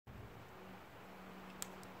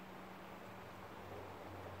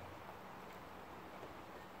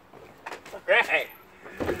Right.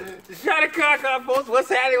 Shot a cock off, folks. What's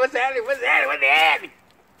happening? What's happening? What's happening? What's happening?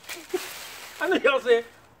 I know y'all saying,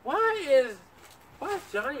 why is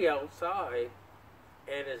Johnny outside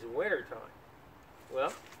and it's winter time?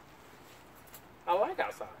 Well, I like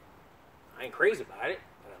outside. I ain't crazy about it,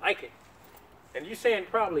 but I like it. And you're saying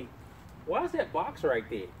probably, why is that box right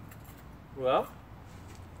there? Well,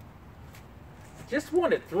 just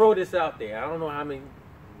want to throw this out there. I don't know how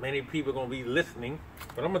many people are going to be listening,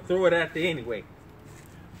 but I'm going to throw it out there anyway.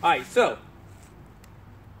 All right, so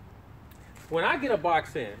when I get a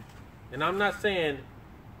box in, and I'm not saying,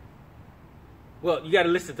 well, you got to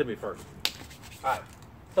listen to me first. All right,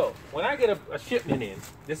 so when I get a shipment in,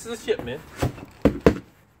 this is a shipment,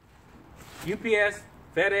 UPS,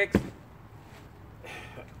 FedEx,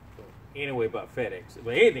 anyway about FedEx,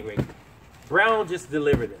 but anyway, Brown just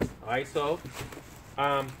delivered this. All right, so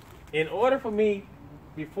in order for me,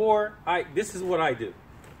 this is what I do.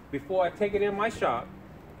 Before I take it in my shop,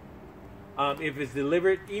 if it's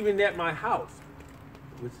delivered even at my house,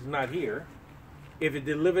 which is not here, if it's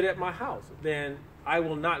delivered at my house, then I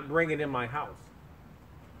will not bring it in my house.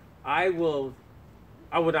 I will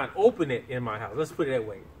not open it in my house. Let's put it that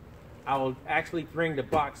way. I will actually bring the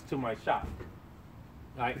box to my shop.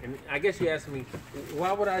 All right, and I guess you asked me,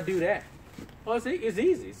 why would I do that? Well, it's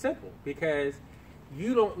easy, it's simple, because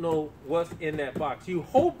you don't know what's in that box. You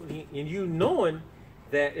hope, and you knowing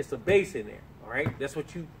that it's a base in there, all right? That's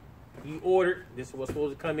what you ordered. This is what's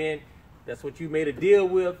supposed to come in. That's what you made a deal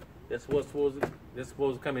with. That's supposed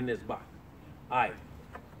to come in this box. All right,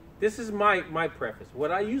 this is my preference.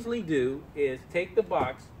 What I usually do is take the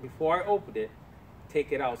box, before I open it,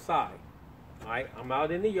 take it outside. All right, I'm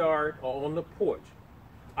out in the yard or on the porch.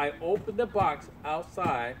 I open the box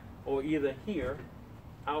outside, or either here,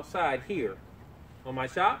 outside here on my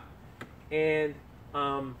shop, and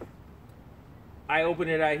I open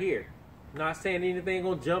it out here. Not saying anything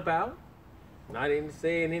gonna jump out, not even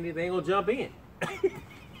saying anything gonna jump in.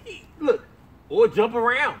 Look, or jump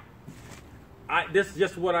around. This is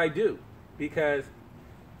just what I do, because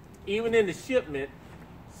even in the shipment,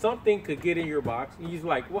 something could get in your box, and you're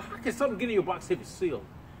like, well, how can something get in your box if it's sealed?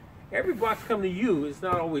 Every box coming to you is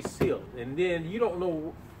not always sealed, and then you don't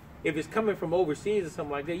know if it's coming from overseas or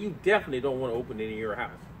something like that. You definitely don't want to open it in your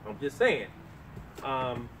house. I'm just saying.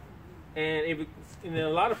 And if in a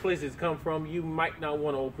lot of places it's come from, you might not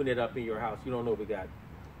want to open it up in your house. You don't know if it got.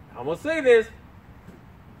 I'm gonna say this: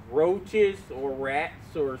 roaches or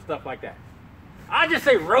rats or stuff like that. I just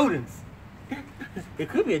say rodents. It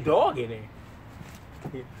could be a dog in there.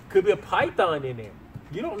 It could be a python in there.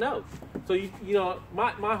 You don't know. So you know,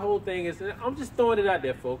 my whole thing is, I'm just throwing it out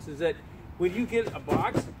there, folks, is that when you get a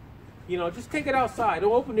box, you know, just take it outside.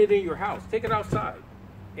 Don't open it in your house. Take it outside,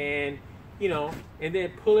 and you know, and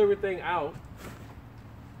then pull everything out,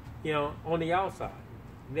 you know, on the outside.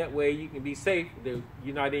 And that way you can be safe. That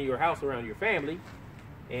you're not in your house around your family,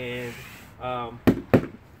 and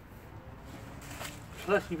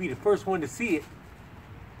plus you be the first one to see it.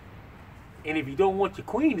 And if you don't want your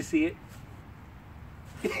queen to see it,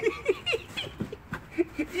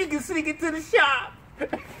 you can sneak it to the shop.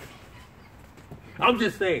 I'm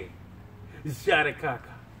just saying. Shot a caca.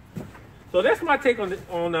 So that's my take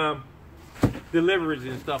on deliveries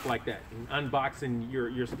and stuff like that, and unboxing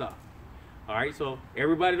your stuff. All right, so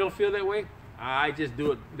everybody don't feel that way. I just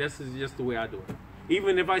do it. This is just the way I do it.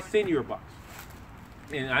 Even if I send you a box,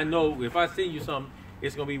 and I know if I send you something,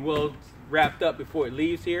 it's gonna be well wrapped up before it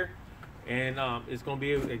leaves here, and it's gonna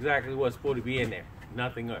be exactly what's supposed to be in there.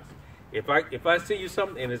 Nothing else. If I send you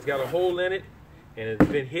something and it's got a hole in it and it's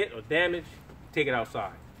been hit or damaged, take it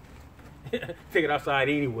outside. Take it outside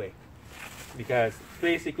anyway, because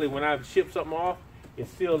basically when I ship something off,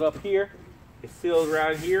 it's sealed up here, it's sealed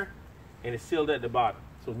around here, and it's sealed at the bottom,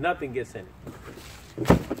 so nothing gets in it.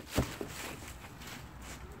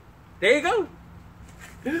 There you go.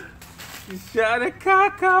 You shot a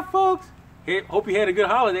caca, folks. Hey, hope you had a good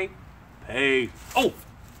holiday. Hey. Oh,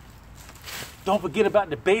 don't forget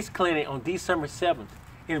about the base clinic on December 7th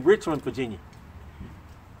in Richmond, Virginia.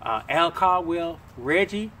 Al Caldwell,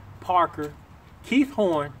 Reggie Parker, Keith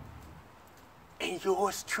Horn, and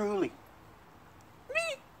yours truly.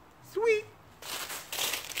 Me, sweet